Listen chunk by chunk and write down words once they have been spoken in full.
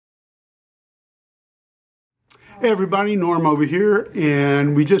Hey everybody, Norm over here,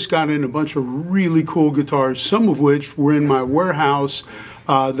 and we just got in a bunch of really cool guitars, some of which were in my warehouse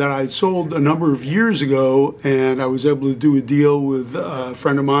that I sold a number of years ago, and I was able to do a deal with a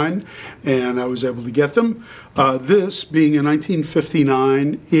friend of mine, and I was able to get them. This being a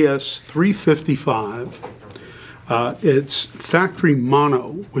 1959 ES-355. It's factory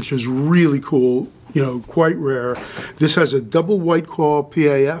mono, which is really cool, quite rare. This has a double white coil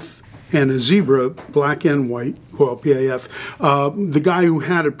PAF and a zebra black and white coil PAF. The guy who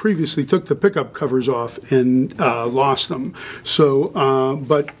had it previously took the pickup covers off and lost them. So,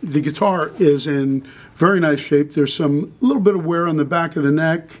 but the guitar is in very nice shape. There's a little bit of wear on the back of the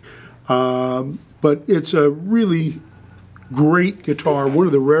neck, but it's a really great guitar, one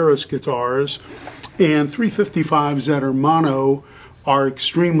of the rarest guitars. And 355s that are mono are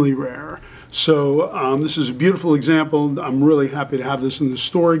extremely rare. So this is a beautiful example. I'm really happy to have this in the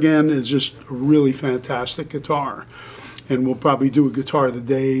store again. It's just a really fantastic guitar. And we'll probably do a guitar of the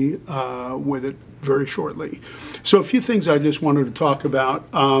day with it very shortly. So a few things I just wanted to talk about.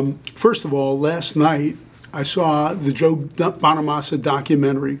 First of all, last night I saw the Joe Bonamassa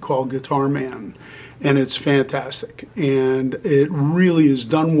documentary called Guitar Man. And it's fantastic. And it really is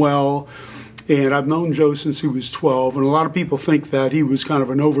done well. And I've known Joe since he was 12, and a lot of people think that he was kind of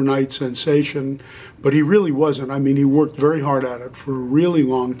an overnight sensation, but he really wasn't. I mean, he worked very hard at it for a really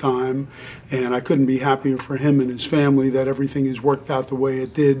long time, and I couldn't be happier for him and his family that everything has worked out the way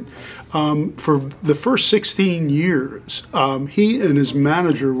it did. For the first 16 years, he and his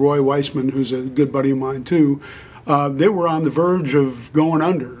manager, Roy Weissman, who's a good buddy of mine too, they were on the verge of going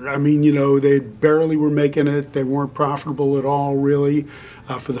under. I mean, they barely were making it. They weren't profitable at all, really,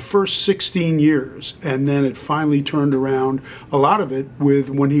 for the first 16 years. And then it finally turned around, a lot of it with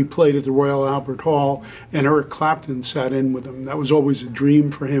when he played at the Royal Albert Hall and Eric Clapton sat in with him. That was always a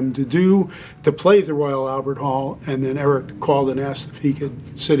dream for him to do, to play at the Royal Albert Hall. And then Eric called and asked if he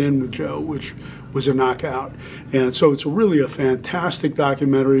could sit in with Joe, which was a knockout. And so it's really a fantastic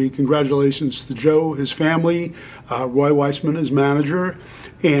documentary. Congratulations to Joe, his family, Roy Weissman, his manager,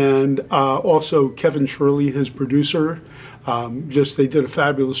 and also Kevin Shirley, his producer. They did a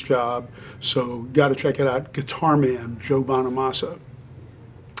fabulous job. So got to check it out. Guitar Man, Joe Bonamassa.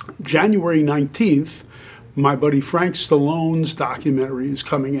 January 19th, my buddy Frank Stallone's documentary is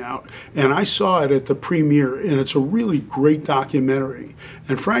coming out, and I saw it at the premiere, and it's a really great documentary.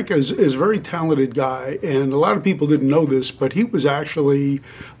 And Frank is a very talented guy, and a lot of people didn't know this, but he was actually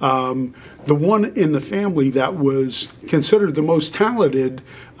the one in the family that was considered the most talented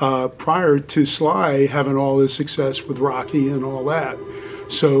prior to Sly having all this success with Rocky and all that.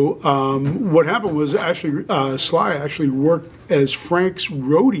 So what happened was actually Sly actually worked as Frank's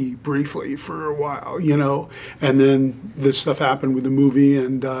roadie briefly for a while, and then this stuff happened with the movie,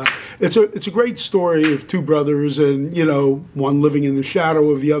 and it's a great story of two brothers, and one living in the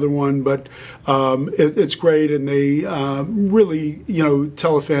shadow of the other one, but it's great, and they really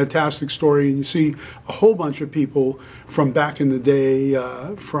tell a fantastic story, and you see a whole bunch of people from back in the day,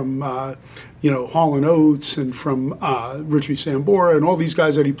 from Hall & Oates and from Richie Sambora and all these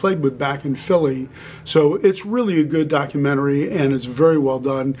guys that he played with back in Philly. So it's really a good documentary, and it's very well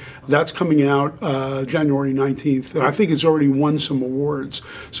done. That's coming out January 19th, and I think it's already won some awards.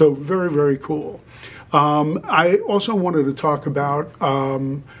 So very, very cool. I also wanted to talk about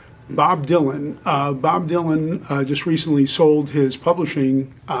Bob Dylan. Bob Dylan just recently sold his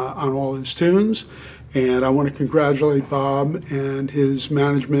publishing on all his tunes. And I want to congratulate Bob and his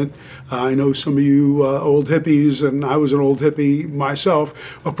management. I know some of you old hippies, and I was an old hippie myself,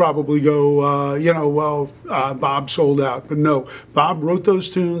 will probably go, Bob sold out. But no, Bob wrote those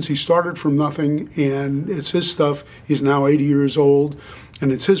tunes. He started from nothing, and it's his stuff. He's now 80 years old,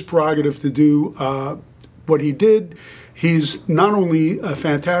 and it's his prerogative to do what he did. He's not only a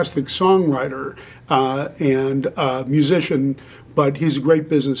fantastic songwriter and musician, but he's a great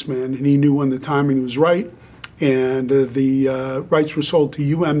businessman, and he knew when the timing was right. And the rights were sold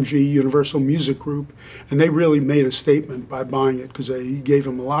to UMG, Universal Music Group, and they really made a statement by buying it because they gave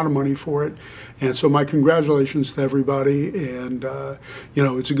him a lot of money for it. And so my congratulations to everybody, and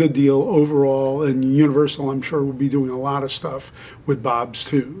it's a good deal overall, and Universal, I'm sure, will be doing a lot of stuff with Bob's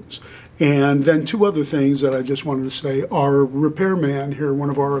tunes. And then two other things that I just wanted to say. Our repairman here, one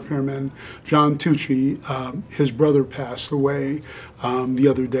of our repairmen, John Tucci, his brother passed away the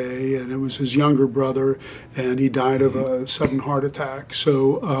other day, and it was his younger brother. And and he died of a sudden heart attack.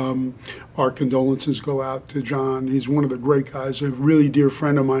 So our condolences go out to John. He's one of the great guys, a really dear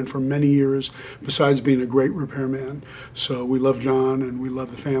friend of mine for many years, besides being a great repairman. So we love John and we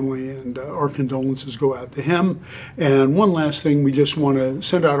love the family, and our condolences go out to him. And one last thing, we just want to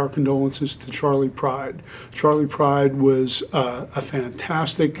send out our condolences to Charlie Pride. Charlie Pride was a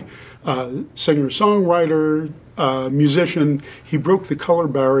fantastic singer-songwriter, musician. He broke the color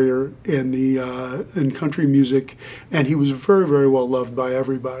barrier in country music, and he was very, very well loved by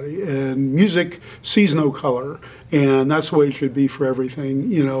everybody. And music sees no color, and that's the way it should be for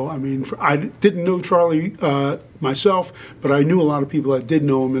everything. You know, I mean, I didn't know Charlie myself, but I knew a lot of people that did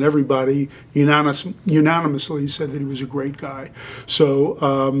know him, and everybody unanimously said that he was a great guy. So,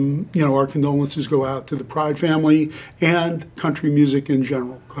 you know, our condolences go out to the Pride family and country music in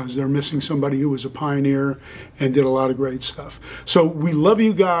general, because they're missing somebody who was a pioneer and did a lot of great stuff. So we love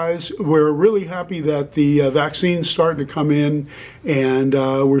you guys. We're really happy that the vaccine's starting to come in, and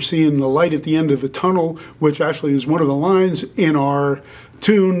we're seeing the light at the end of the tunnel, which actually is one of the lines in our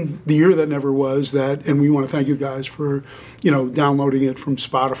tune, The Year That Never Was, and we want to thank you guys for, you know, downloading it from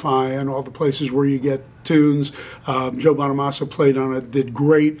Spotify and all the places where you get tunes. Joe Bonamassa played on it, did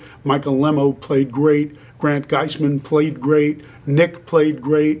great. Michael Lemo played great. Grant Geisman played great. Nick played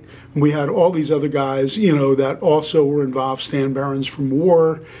great. And we had all these other guys, you know, that also were involved. Stan Behrens from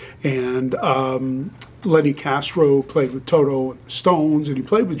War, and Lenny Castro played with Toto and the Stones, and he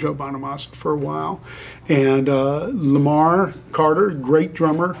played with Joe Bonamassa for a while. And Lamar Carter, great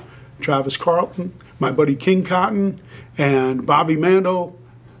drummer. Travis Carlton, my buddy King Cotton, and Bobby Mandel,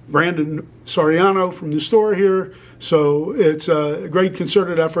 Brandon Soriano from the store here. So it's a great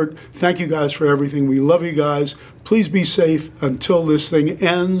concerted effort. Thank you guys for everything. We love you guys. Please be safe until this thing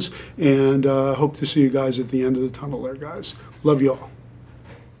ends, and hope to see you guys at the end of the tunnel there, guys. Love you all.